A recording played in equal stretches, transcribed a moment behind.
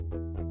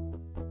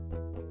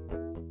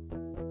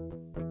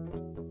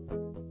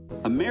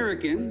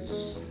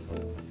Americans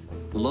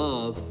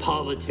love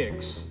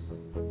politics.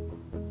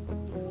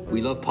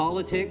 We love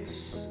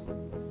politics.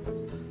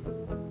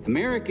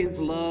 Americans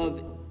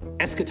love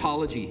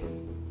eschatology.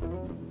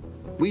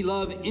 We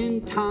love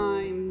end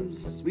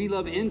times. We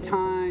love end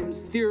times,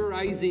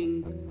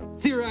 theorizing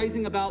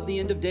about the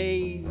end of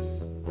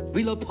days.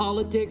 We love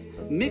politics.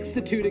 Mix the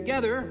two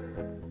together,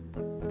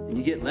 and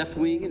you get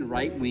left-wing and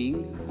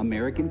right-wing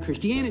American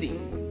Christianity.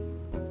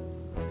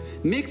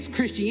 Mix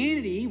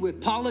Christianity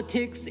with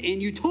politics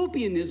and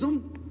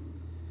utopianism,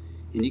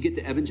 and you get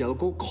the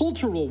evangelical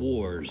cultural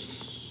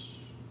wars.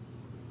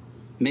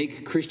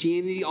 Make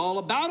Christianity all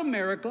about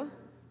America,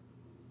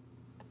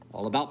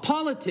 all about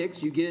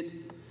politics, you get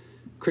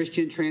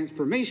Christian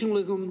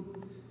transformationalism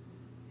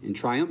and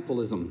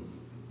triumphalism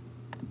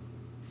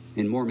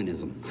and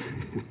Mormonism.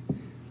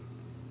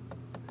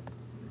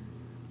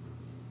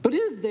 But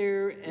is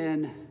there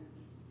an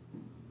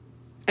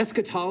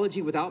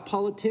eschatology without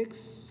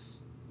politics?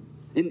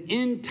 An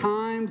end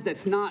times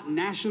that's not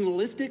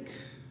nationalistic?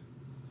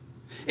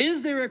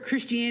 Is there a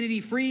Christianity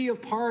free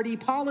of party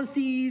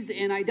policies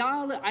and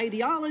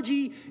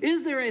ideology?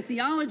 Is there a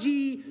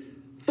theology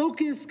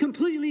focused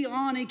completely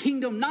on a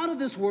kingdom not of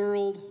this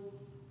world?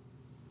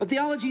 A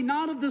theology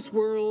not of this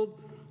world,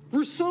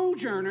 where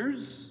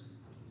sojourners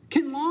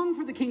can long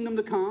for the kingdom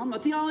to come. A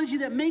theology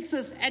that makes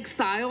us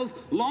exiles,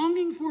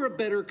 longing for a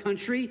better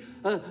country,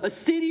 a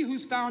city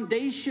whose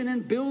foundation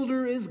and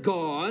builder is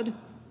God.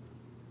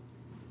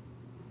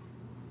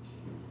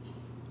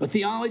 A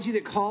theology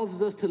that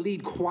causes us to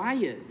lead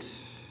quiet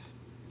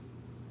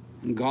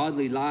and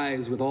godly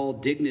lives with all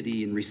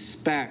dignity and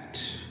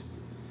respect.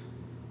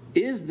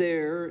 Is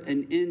there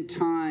an end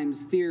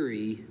times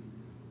theory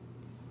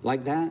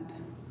like that?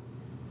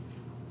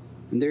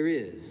 And there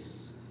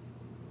is.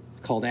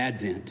 It's called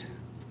Advent.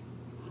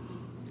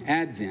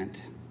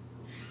 Advent.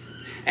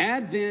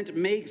 Advent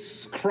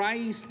makes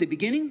Christ the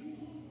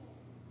beginning,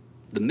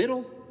 the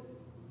middle,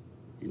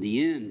 and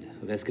the end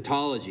of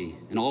eschatology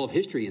and all of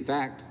history, in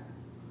fact.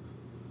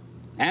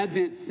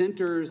 Advent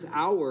centers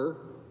our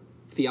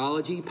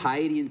theology,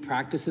 piety, and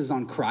practices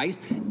on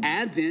Christ.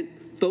 Advent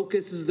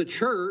focuses the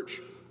church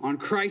on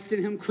Christ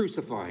and Him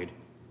crucified.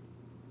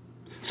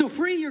 So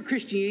free your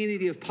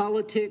Christianity of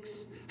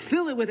politics,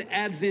 fill it with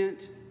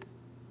Advent,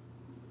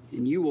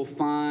 and you will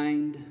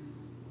find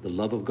the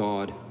love of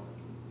God,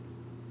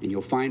 and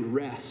you'll find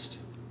rest.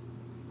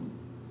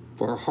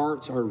 For our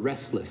hearts are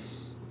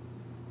restless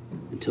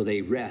until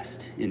they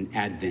rest in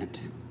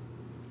Advent.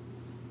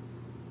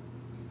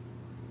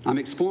 I'm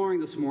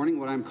exploring this morning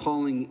what I'm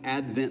calling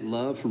Advent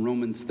love from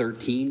Romans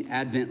 13,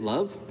 Advent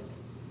love.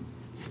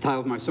 It's the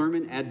title of my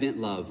sermon, Advent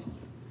love.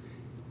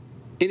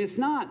 And it's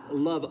not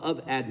love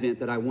of Advent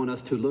that I want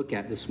us to look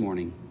at this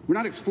morning. We're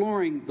not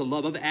exploring the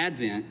love of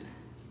Advent,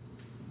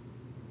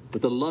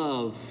 but the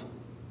love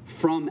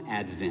from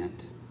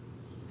Advent.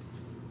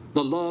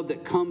 The love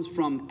that comes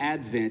from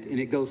Advent, and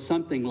it goes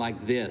something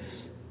like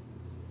this.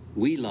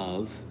 We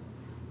love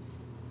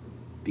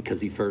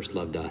because He first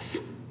loved us.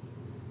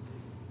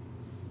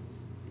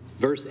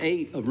 Verse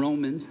 8 of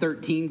Romans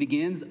 13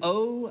 begins,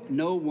 owe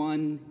no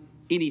one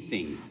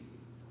anything.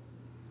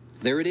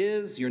 There it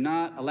is. You're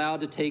not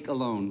allowed to take a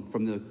loan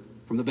from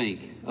the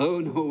bank. Owe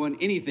no one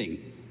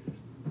anything.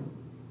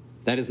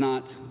 That is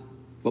not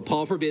what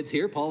Paul forbids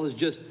here. Paul has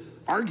just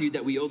argued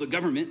that we owe the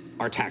government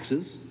our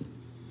taxes.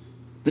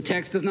 The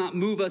text does not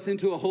move us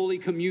into a holy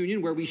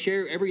communion where we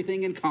share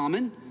everything in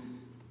common.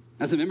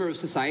 As a member of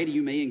society,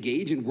 you may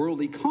engage in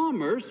worldly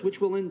commerce, which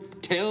will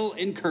entail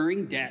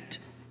incurring debt.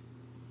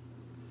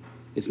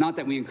 It's not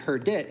that we incur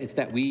debt, it's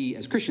that we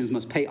as Christians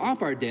must pay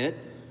off our debt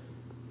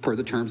per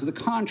the terms of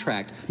the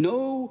contract.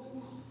 No,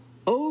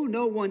 owe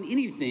no one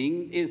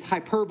anything is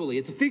hyperbole.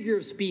 It's a figure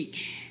of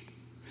speech.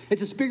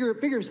 It's a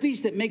figure of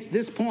speech that makes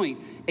this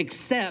point,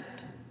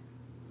 except,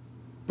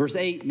 verse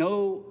 8,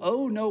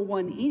 owe no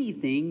one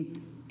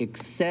anything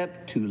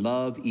except to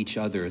love each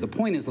other. The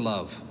point is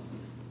love.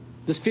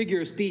 This figure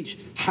of speech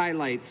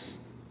highlights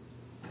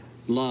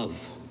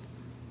love,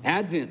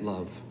 Advent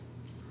love.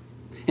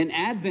 And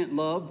Advent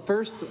love,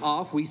 first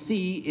off, we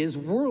see is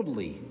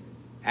worldly.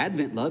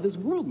 Advent love is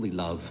worldly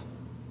love.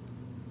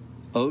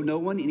 Owe no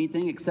one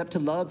anything except to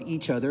love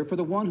each other, for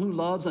the one who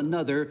loves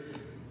another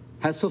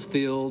has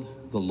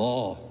fulfilled the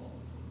law.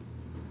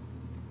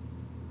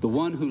 The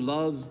one who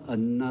loves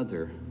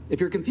another. If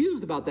you're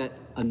confused about that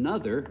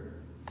another,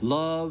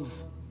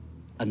 love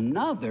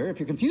another, if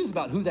you're confused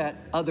about who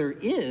that other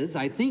is,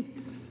 I think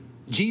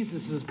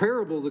Jesus'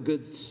 parable of the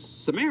Good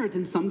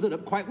Samaritan sums it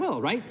up quite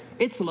well, right?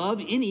 It's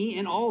love any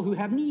and all who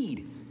have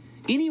need.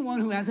 Anyone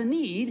who has a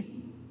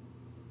need,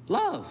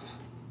 love.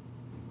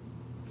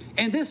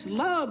 And this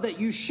love that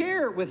you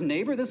share with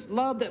neighbor, this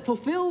love that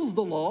fulfills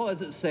the law,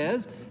 as it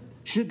says,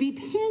 should be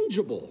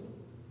tangible.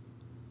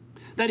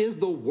 That is,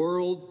 the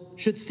world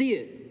should see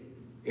it.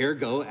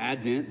 Ergo,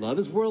 Advent love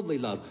is worldly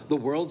love. The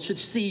world should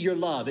see your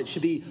love. It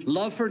should be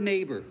love for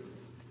neighbor.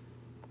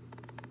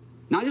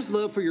 Not just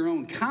love for your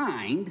own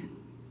kind,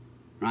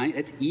 right?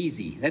 That's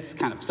easy. That's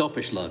kind of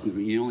selfish love.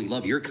 You only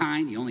love your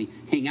kind. You only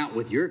hang out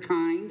with your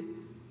kind.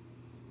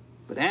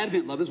 But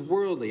Advent love is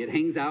worldly. It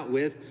hangs out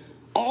with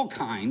all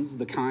kinds,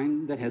 the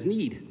kind that has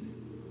need.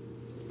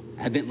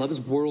 Advent love is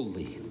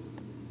worldly.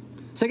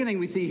 Second thing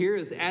we see here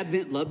is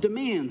Advent love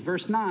demands.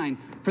 Verse 9,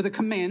 for the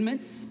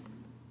commandments,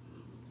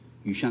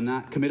 you shall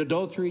not commit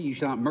adultery, you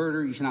shall not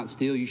murder, you shall not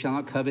steal, you shall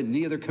not covet,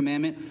 any other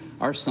commandment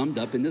are summed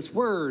up in this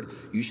word.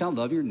 You shall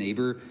love your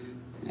neighbor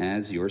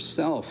as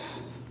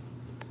yourself.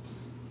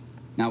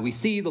 Now we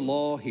see the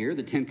law here,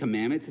 the 10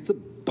 commandments. It's a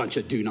bunch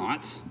of do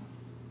nots,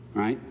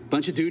 right?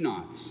 Bunch of do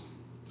nots.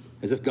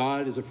 As if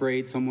God is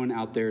afraid someone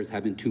out there is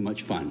having too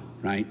much fun,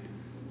 right?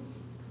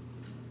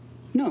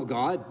 No,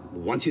 God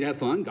wants you to have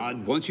fun.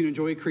 God wants you to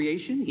enjoy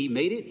creation. He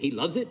made it. He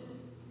loves it.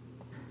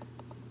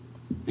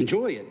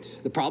 Enjoy it.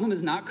 The problem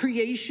is not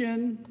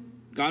creation.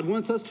 God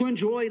wants us to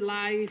enjoy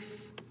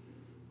life,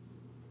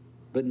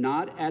 but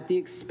not at the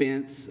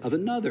expense of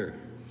another.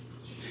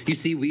 You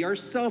see, we are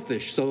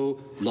selfish,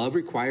 so love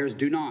requires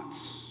do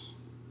nots.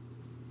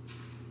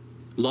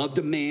 Love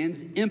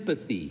demands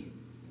empathy.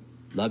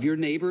 Love your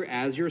neighbor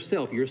as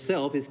yourself.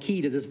 Yourself is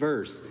key to this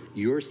verse.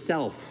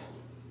 Yourself.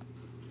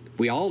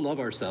 We all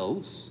love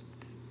ourselves.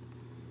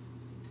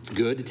 It's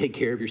good to take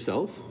care of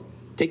yourself.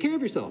 Take care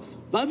of yourself.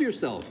 Love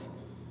yourself.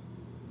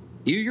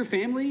 You, your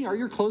family, are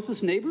your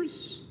closest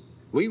neighbors.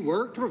 We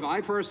work to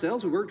provide for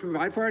ourselves. We work to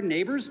provide for our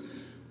neighbors.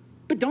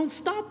 But don't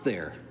stop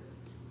there.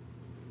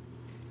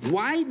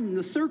 Widen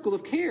the circle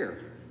of care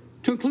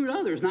to include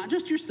others, not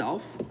just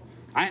yourself.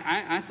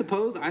 I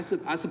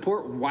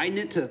support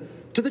widening it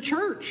to the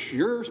church,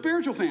 your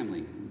spiritual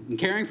family, and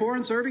caring for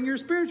and serving your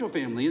spiritual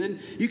family. And then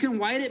you can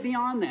widen it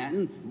beyond that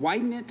and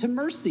widen it to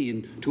mercy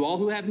and to all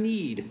who have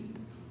need.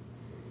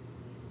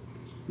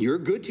 You're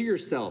good to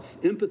yourself,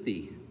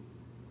 empathy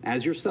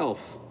as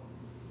yourself.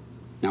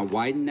 Now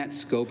widen that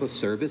scope of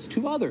service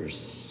to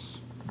others.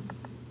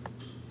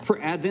 For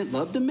Advent,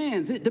 love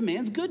demands. It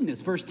demands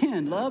goodness. Verse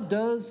 10, love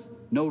does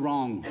no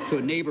wrong to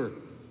a neighbor.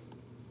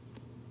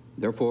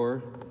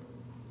 Therefore,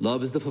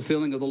 love is the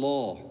fulfilling of the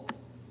law.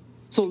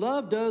 So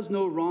love does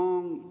no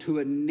wrong to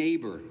a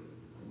neighbor.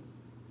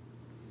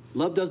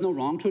 Love does no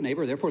wrong to a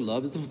neighbor, therefore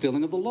love is the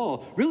fulfilling of the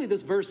law. Really,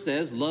 this verse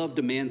says love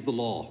demands the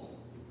law.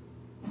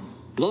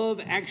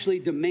 Love actually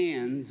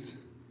demands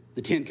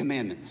the 10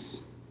 commandments.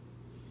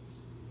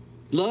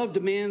 Love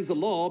demands the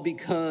law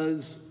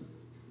because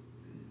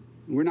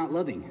we're not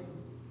loving.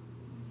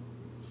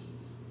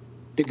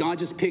 Did God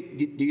just pick,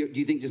 do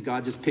you think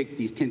God just picked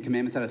these 10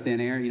 commandments out of thin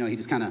air? You know, he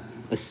just kind of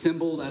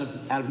assembled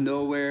out of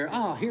nowhere.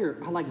 Oh,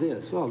 here, I like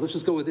this. Oh, let's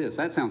just go with this.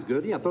 That sounds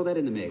good. Yeah, throw that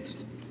in the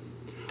mix.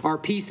 Are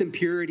peace and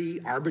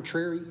purity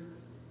arbitrary?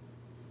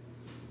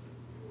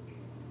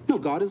 No,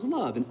 God is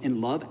love,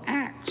 and love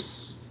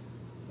acts.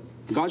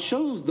 God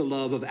shows the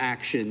love of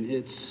action.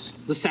 It's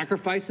the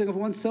sacrificing of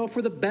oneself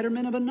for the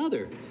betterment of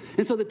another.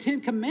 And so the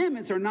 10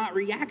 commandments are not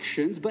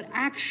reactions, but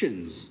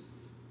actions.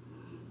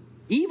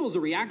 Evil's a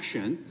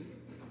reaction.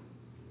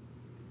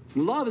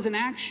 Love is an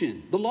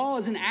action. The law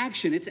is an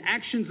action. It's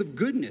actions of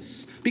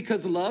goodness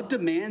because love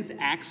demands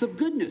acts of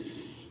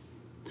goodness.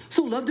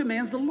 So love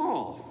demands the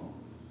law.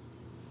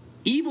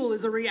 Evil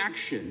is a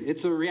reaction.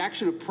 It's a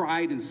reaction of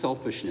pride and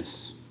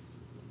selfishness.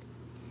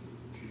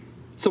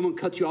 Someone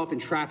cuts you off in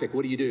traffic.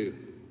 What do?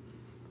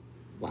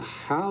 Well,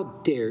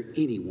 how dare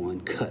anyone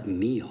cut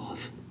me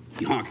off?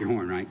 You honk your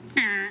horn, right?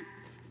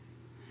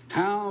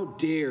 How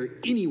dare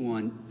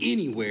anyone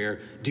anywhere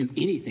do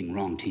anything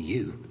wrong to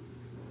you?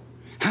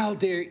 How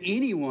dare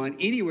anyone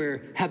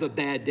anywhere have a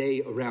bad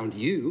day around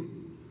you?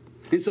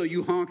 And so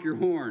you honk your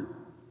horn.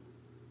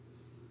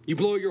 You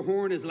blow your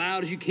horn as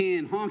loud as you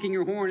can, honking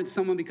your horn at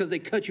someone because they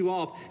cut you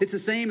off. It's the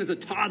same as a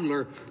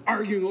toddler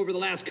arguing over the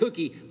last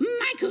cookie.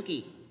 My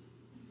cookie.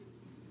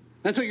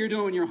 That's what you're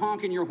doing when you're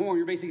honking your horn.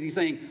 You're basically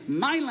saying,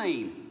 my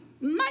lane,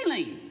 my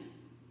lane.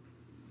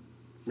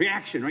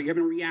 Reaction, right? You're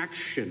having a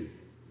reaction.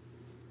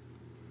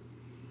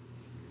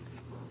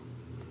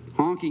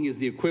 Honking is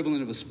the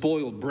equivalent of a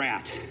spoiled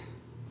brat.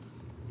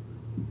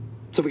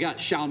 So we got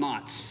shall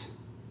nots.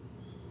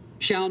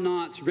 Shall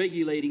nots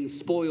regulating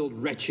spoiled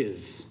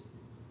wretches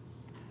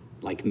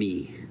like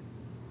me.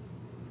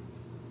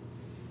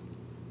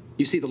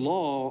 You see, the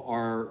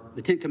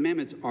 10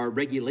 Commandments are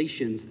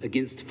regulations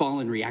against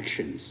fallen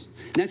reactions.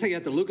 And that's how you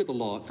have to look at the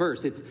law at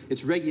first.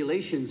 It's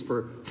regulations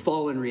for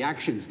fallen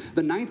reactions.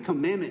 The 9th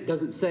commandment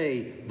doesn't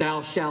say,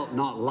 thou shalt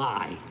not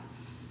lie.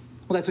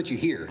 Well, that's what you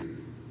hear.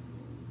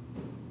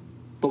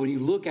 But when you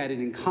look at it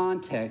in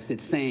context,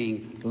 it's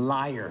saying,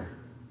 liar.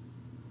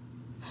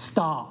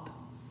 Stop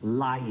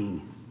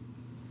lying.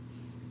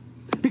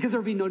 Because there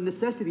would be no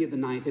necessity of the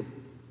 9th if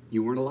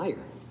you weren't a liar.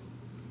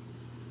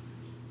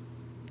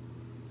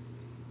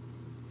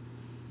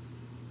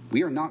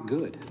 We are not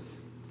good.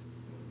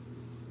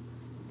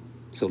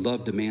 So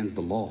love demands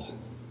the law.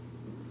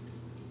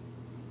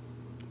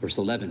 Verse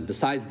 11,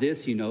 besides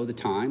this, you know the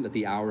time that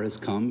the hour has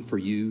come for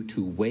you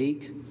to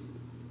wake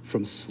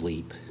from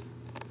sleep.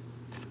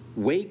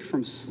 Wake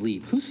from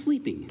sleep. Who's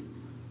sleeping?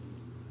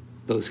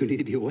 Those who need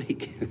to be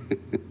awake.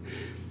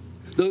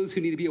 Those who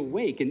need to be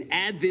awake. And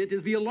Advent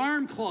is the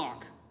alarm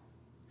clock.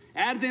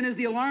 Advent is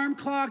the alarm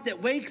clock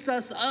that wakes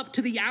us up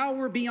to the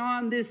hour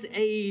beyond this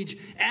age.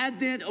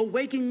 Advent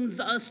awakens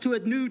us to a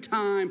new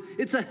time.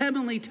 It's a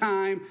heavenly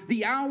time,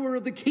 the hour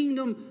of the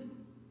kingdom,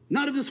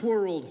 not of this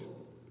world.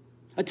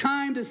 A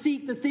time to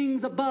seek the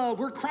things above,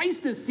 where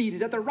Christ is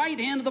seated at the right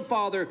hand of the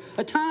Father.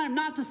 A time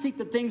not to seek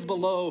the things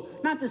below,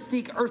 not to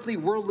seek earthly,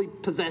 worldly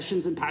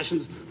possessions and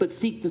passions, but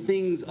seek the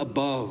things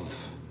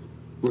above,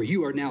 where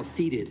you are now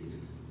seated.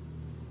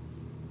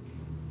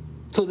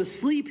 So the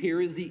sleep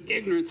here is the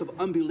ignorance of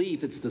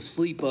unbelief. It's the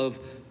sleep of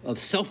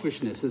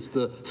selfishness. It's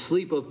the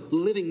sleep of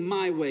living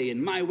my way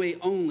and my way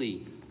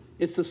only.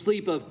 It's the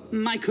sleep of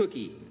my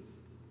cookie.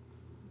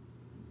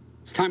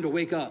 It's time to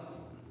wake up.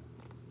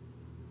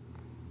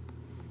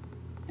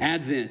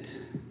 Advent,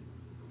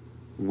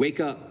 wake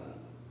up.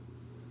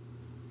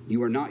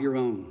 You are not your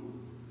own.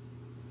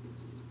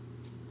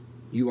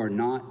 You are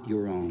not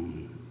your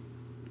own,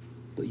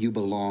 but you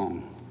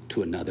belong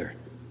to another.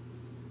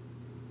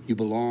 You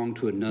belong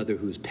to another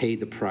who's paid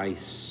the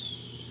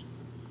price.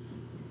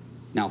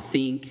 Now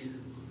think,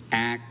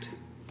 act,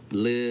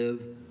 live,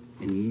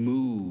 and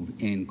move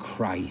in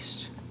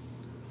Christ.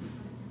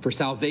 For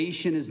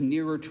salvation is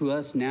nearer to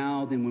us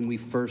now than when we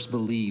first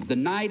believed. The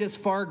night is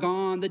far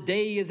gone, the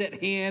day is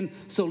at hand,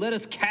 so let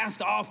us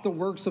cast off the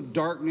works of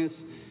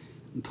darkness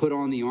and put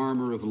on the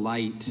armor of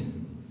light.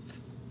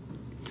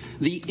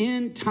 The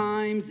end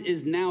times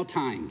is now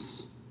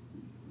times.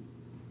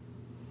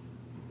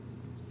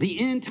 The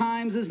end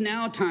times is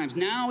now times.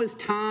 Now is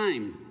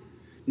time.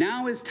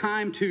 Now is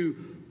time to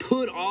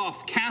put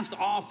off, cast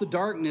off the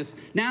darkness.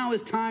 Now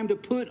is time to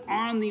put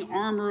on the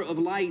armor of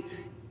light.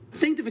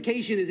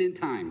 Sanctification is end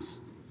times.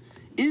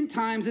 End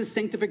times is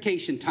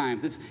sanctification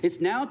times. It's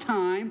now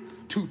time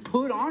to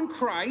put on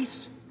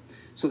Christ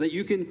so that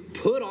you can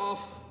put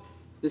off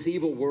this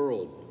evil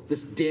world,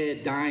 this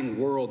dead, dying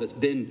world that's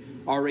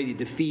been already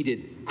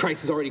defeated.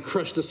 Christ has already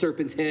crushed the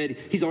serpent's head.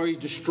 He's already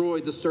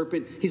destroyed the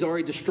serpent. He's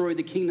already destroyed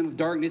the kingdom of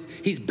darkness.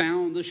 He's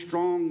bound the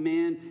strong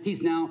man.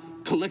 He's now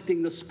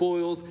collecting the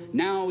spoils.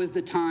 Now is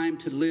the time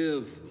to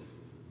live.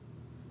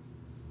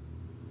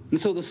 And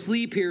so the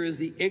sleep here is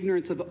the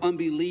ignorance of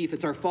unbelief.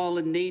 It's our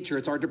fallen nature.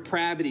 It's our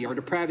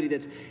depravity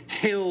that's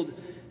held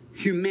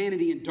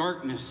humanity in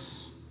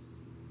darkness.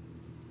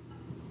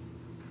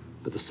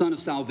 But the Son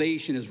of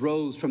Salvation has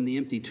rose from the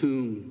empty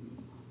tomb.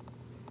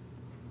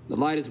 The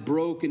light is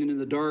broken into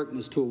the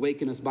darkness to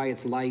awaken us by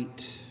its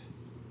light.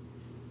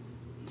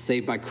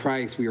 Saved by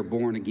Christ, we are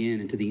born again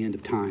into the end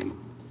of time.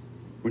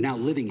 We're now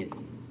living it.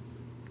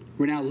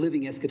 We're now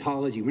living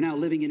eschatology. We're now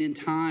living in end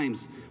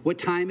times. What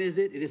time is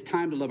it? It is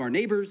time to love our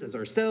neighbors as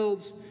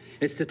ourselves.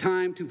 It's the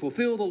time to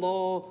fulfill the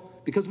law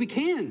because we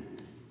can.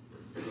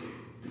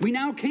 We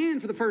now can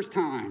for the first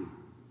time.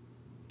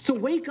 So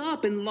wake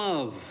up and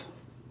love.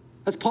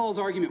 That's Paul's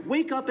argument.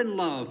 Wake up and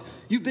love.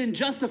 You've been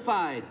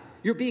justified.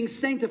 You're being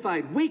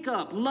sanctified. Wake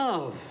up,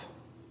 love.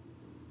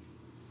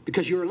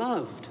 Because you're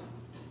loved.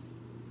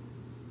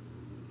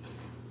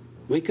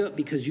 Wake up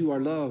because you are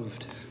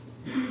loved.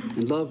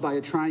 And loved by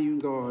a triune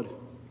God.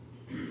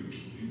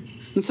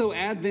 And so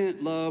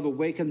Advent love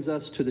awakens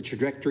us to the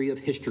trajectory of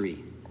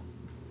history.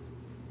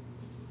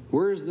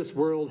 Where is this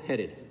world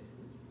headed?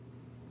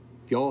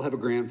 If you all have a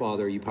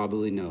grandfather, you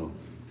probably know.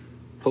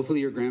 Hopefully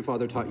your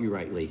grandfather taught you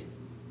rightly.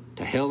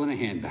 To hell in a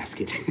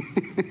handbasket.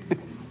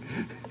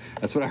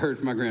 That's what I heard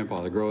from my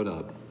grandfather growing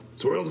up.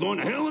 This world's going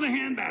to hell in a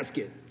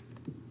handbasket.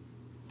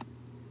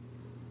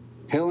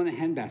 Hell in a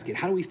handbasket.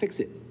 How do we fix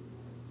it?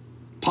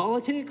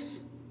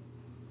 Politics?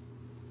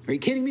 Are you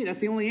kidding me? That's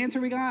the only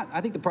answer we got? I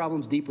think the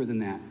problem's deeper than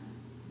that.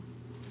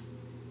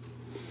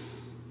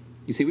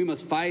 You see, we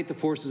must fight the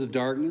forces of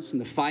darkness, and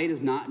the fight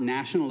is not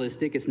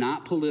nationalistic, it's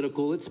not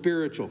political, it's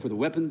spiritual. For the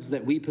weapons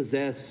that we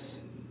possess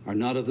are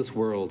not of this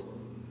world.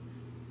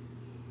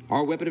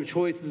 Our weapon of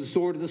choice is the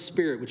sword of the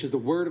Spirit, which is the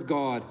Word of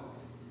God.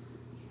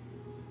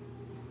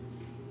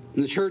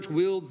 And the church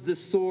wields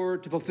this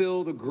sword to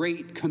fulfill the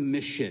Great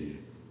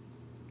Commission.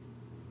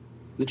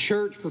 The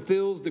church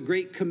fulfills the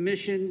Great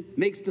Commission,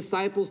 makes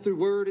disciples through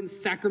word and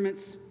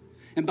sacraments.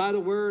 And by the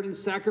word and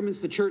sacraments,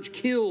 the church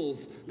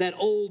kills that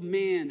old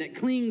man that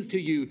clings to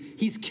you.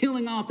 He's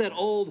killing off that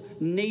old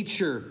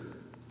nature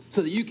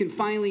so that you can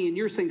finally, in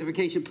your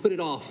sanctification, put it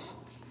off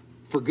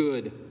for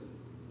good.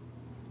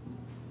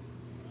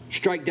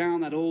 Strike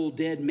down that old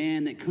dead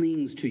man that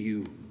clings to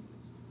you.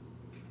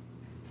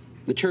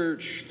 The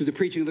church, through the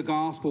preaching of the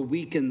gospel,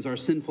 weakens our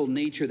sinful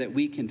nature that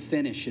we can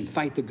finish and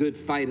fight the good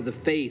fight of the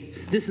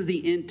faith. This is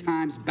the end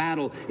times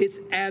battle. It's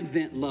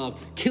Advent love,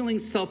 killing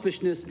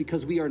selfishness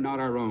because we are not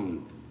our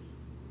own.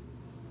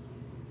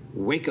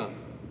 Wake up.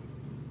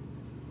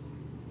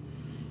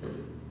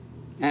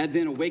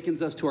 Advent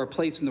awakens us to our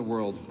place in the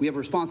world. We have a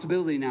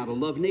responsibility now to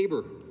love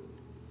neighbor.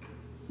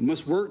 We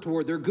must work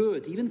toward their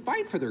good, to even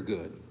fight for their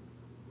good.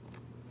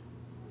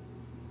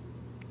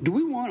 Do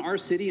we want our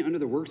city under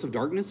the works of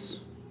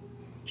darkness?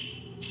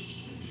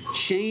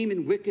 Shame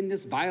and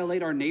wickedness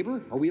violate our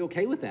neighbor? Are we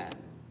okay with that?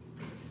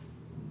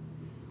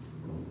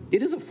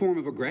 It is a form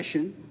of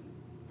aggression.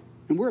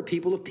 And we're a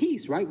people of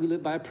peace, right? We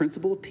live by a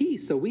principle of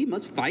peace. So we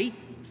must fight.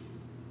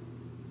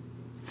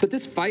 But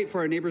this fight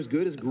for our neighbor's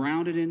good is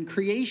grounded in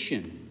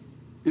creation,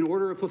 in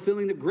order of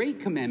fulfilling the great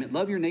commandment,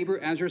 love your neighbor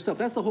as yourself.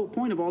 That's the whole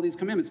point of all these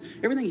commandments.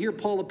 Everything here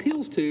Paul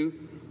appeals to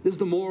is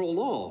the moral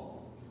law.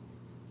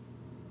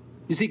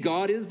 You see,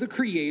 God is the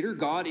creator.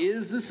 God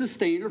is the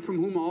sustainer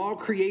from whom all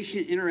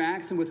creation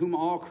interacts and with whom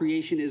all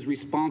creation is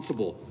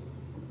responsible.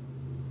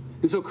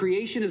 And so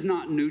creation is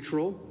not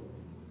neutral.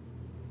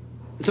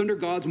 It's under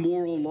God's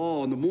moral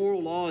law, and the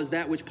moral law is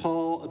that which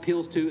Paul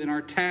appeals to in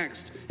our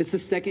text. It's the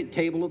second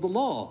table of the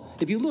law.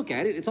 If you look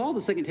at it, it's all the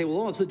second table of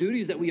the law. It's the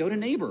duties that we owe to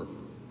neighbor.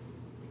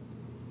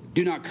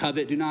 Do not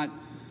covet, do not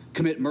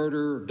commit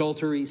murder,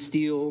 adultery,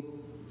 steal.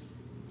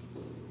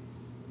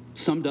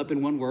 Summed up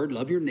in one word,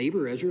 love your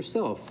neighbor as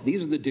yourself.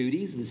 These are the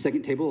duties, the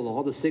second table of the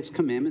law, the 6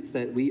 commandments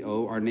that we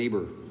owe our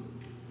neighbor.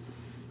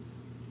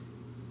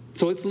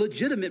 So it's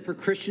legitimate for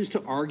Christians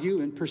to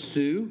argue and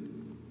pursue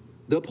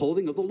the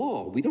upholding of the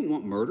law. We don't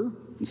want murder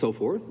and so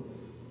forth.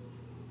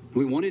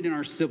 We want it in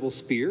our civil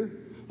sphere.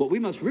 What we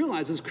must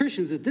realize as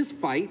Christians is that this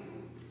fight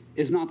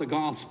is not the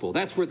gospel.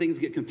 That's where things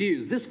get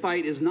confused. This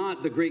fight is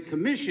not the Great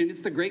Commission,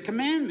 it's the Great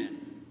Commandment.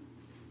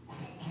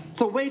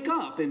 So wake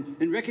up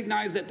and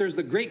recognize that there's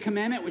the Great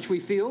Commandment, which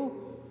we feel,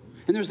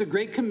 and there's the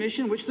Great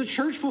Commission, which the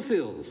church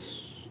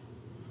fulfills.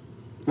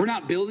 We're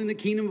not building the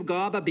kingdom of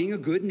God by being a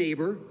good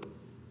neighbor.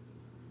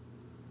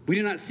 We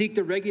do not seek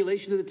the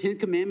regulation of the 10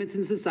 commandments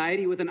in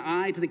society with an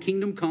eye to the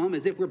kingdom come,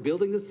 as if we're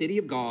building the city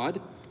of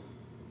God.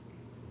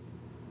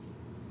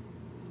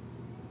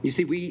 You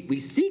see, we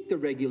seek the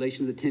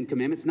regulation of the 10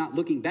 commandments, not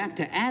looking back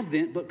to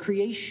Advent, but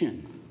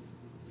creation,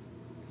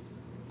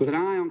 with an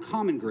eye on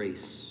common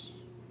grace.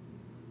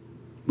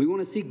 We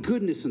want to see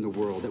goodness in the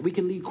world, that we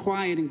can lead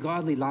quiet and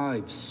godly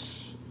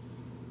lives.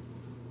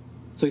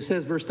 So he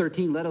says, verse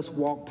 13, let us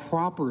walk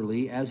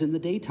properly as in the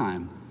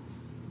daytime.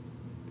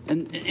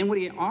 And what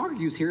he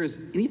argues here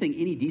is anything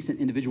any decent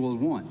individual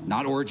would want.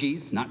 Not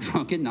orgies, not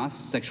drunken, not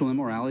sexual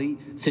immorality,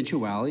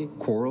 sensuality,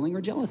 quarreling,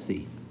 or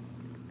jealousy.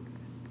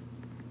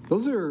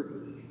 Those are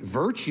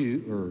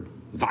virtue or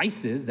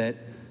vices that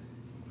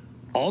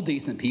all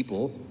decent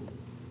people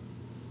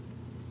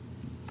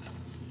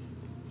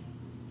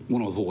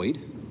want to avoid.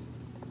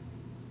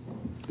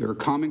 There are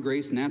common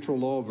grace, natural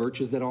law,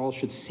 virtues that all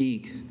should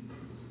seek.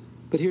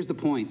 But here's the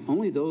point.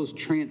 Only those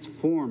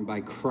transformed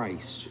by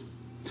Christ,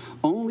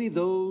 only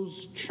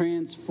those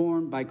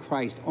transformed by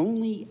Christ,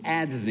 only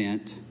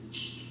Advent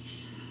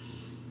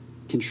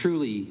can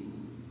truly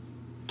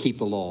keep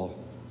the law.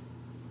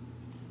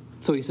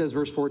 So he says,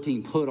 verse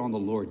 14, put on the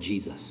Lord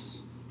Jesus.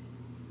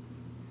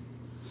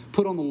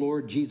 Put on the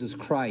Lord Jesus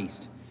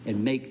Christ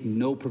and make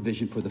no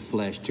provision for the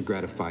flesh to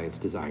gratify its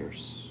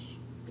desires.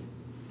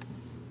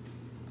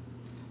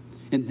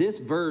 And this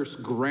verse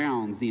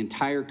grounds the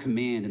entire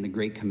command in the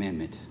Great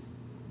Commandment,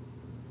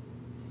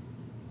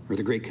 or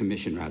the Great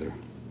Commission, rather.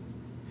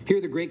 Here,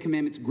 the Great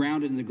Commandment's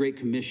grounded in the Great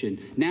Commission.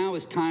 Now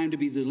is time to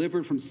be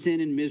delivered from sin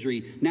and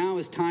misery. Now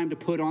is time to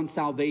put on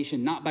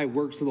salvation, not by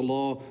works of the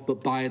law,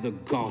 but by the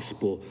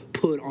gospel.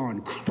 Put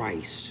on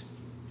Christ.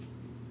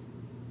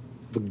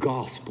 The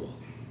gospel.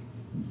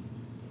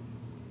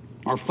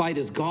 Our fight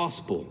is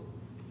gospel.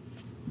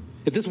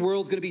 If this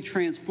world's going to be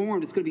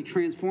transformed, it's going to be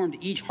transformed,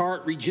 each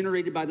heart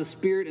regenerated by the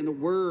Spirit and the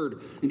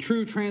Word. And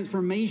true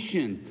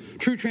transformation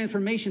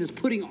is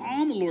putting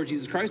on the Lord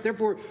Jesus Christ.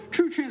 Therefore,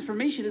 true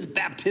transformation is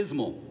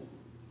baptismal.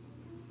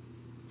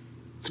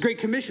 It's Great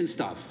Commission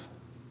stuff.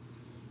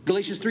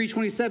 Galatians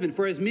 3:27,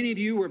 for as many of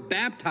you were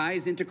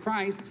baptized into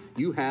Christ,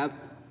 you have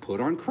put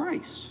on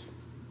Christ.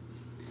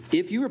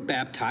 If you are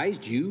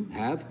baptized, you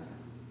have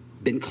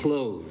been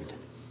clothed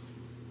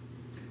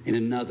in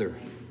another.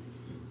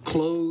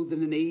 Clothed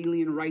in an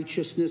alien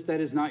righteousness that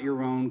is not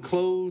your own.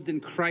 Clothed in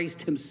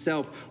Christ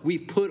himself.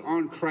 We've put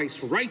on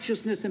Christ's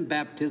righteousness in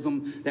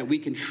baptism that we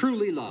can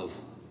truly love.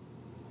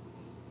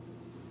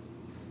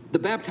 The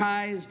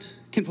baptized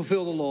can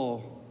fulfill the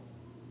law.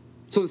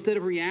 So instead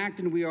of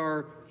reacting, we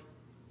are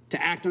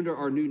to act under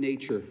our new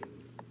nature.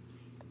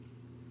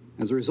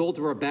 As a result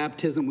of our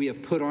baptism, we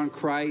have put on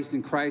Christ.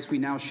 In Christ, we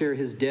now share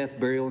his death,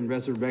 burial, and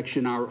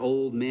resurrection. Our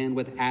old man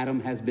with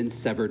Adam has been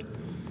severed.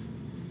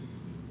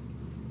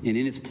 And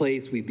in its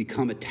place, we've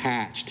become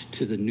attached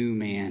to the new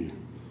man,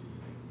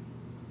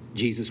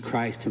 Jesus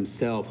Christ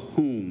himself,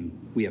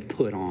 whom we have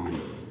put on.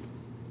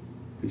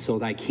 And so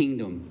thy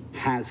kingdom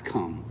has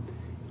come,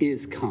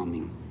 is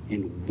coming,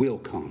 and will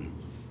come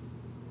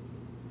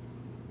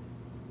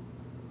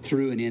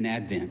through and in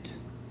Advent.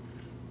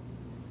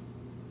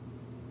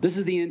 This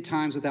is the end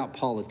times without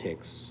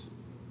politics.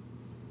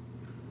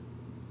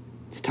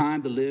 It's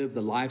time to live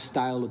the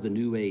lifestyle of the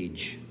new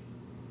age,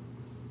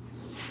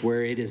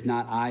 where it is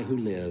not I who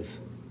live,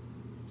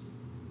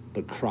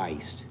 but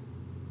Christ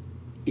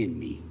in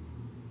me.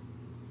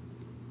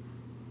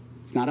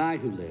 It's not I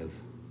who live.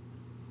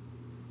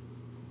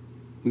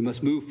 We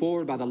must move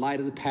forward by the light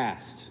of the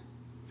past.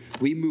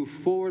 We move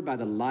forward by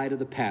the light of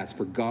the past,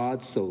 for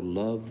God so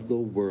loved the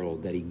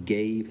world that he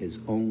gave his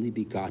only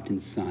begotten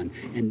Son.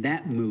 And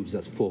that moves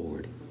us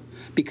forward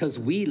because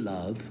we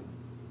love,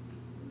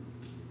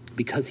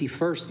 because he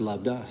first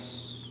loved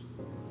us.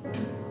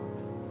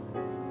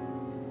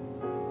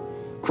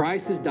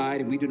 Christ has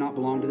died and we do not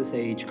belong to this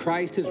age.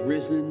 Christ has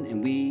risen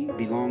and we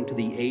belong to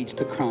the age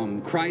to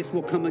come. Christ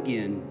will come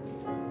again.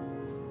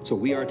 So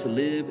we are to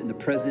live in the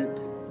present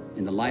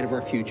in the light of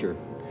our future.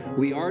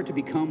 We are to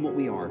become what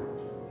we are,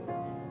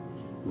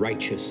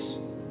 righteous.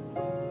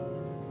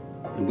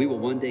 And we will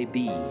one day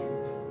be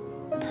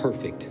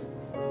perfect.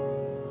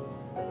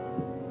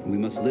 And we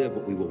must live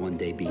what we will one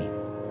day be.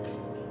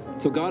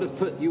 So God has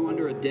put you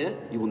under a debt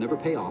you will never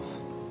pay off.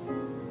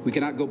 We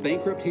cannot go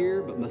bankrupt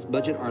here, but must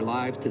budget our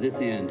lives to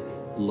this end: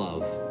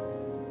 love.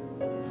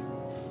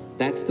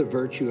 That's the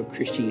virtue of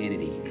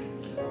Christianity.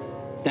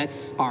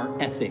 That's our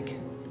ethic: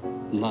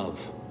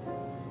 love.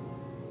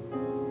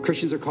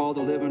 Christians are called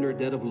to live under a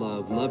debt of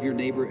love. Love your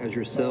neighbor as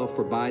yourself,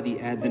 for by the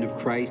advent of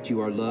Christ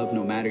you are loved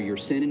no matter your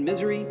sin and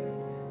misery,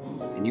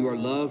 and you are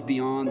loved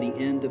beyond the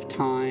end of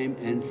time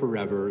and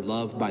forever,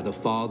 loved by the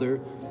Father,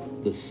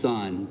 the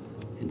Son,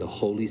 and the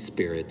Holy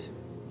Spirit.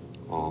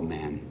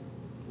 Amen.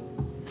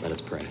 Let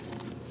us pray.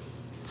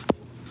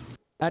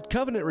 At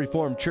Covenant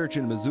Reformed Church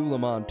in Missoula,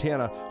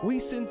 Montana, we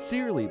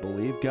sincerely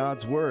believe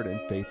God's Word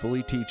and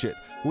faithfully teach it.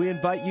 We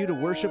invite you to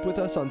worship with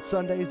us on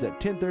Sundays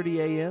at 10:30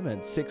 a.m.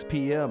 and 6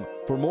 p.m.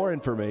 For more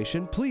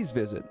information, please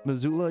visit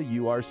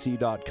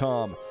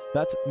MissoulaURC.com.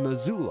 That's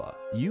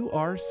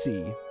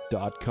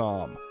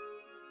MissoulaURC.com.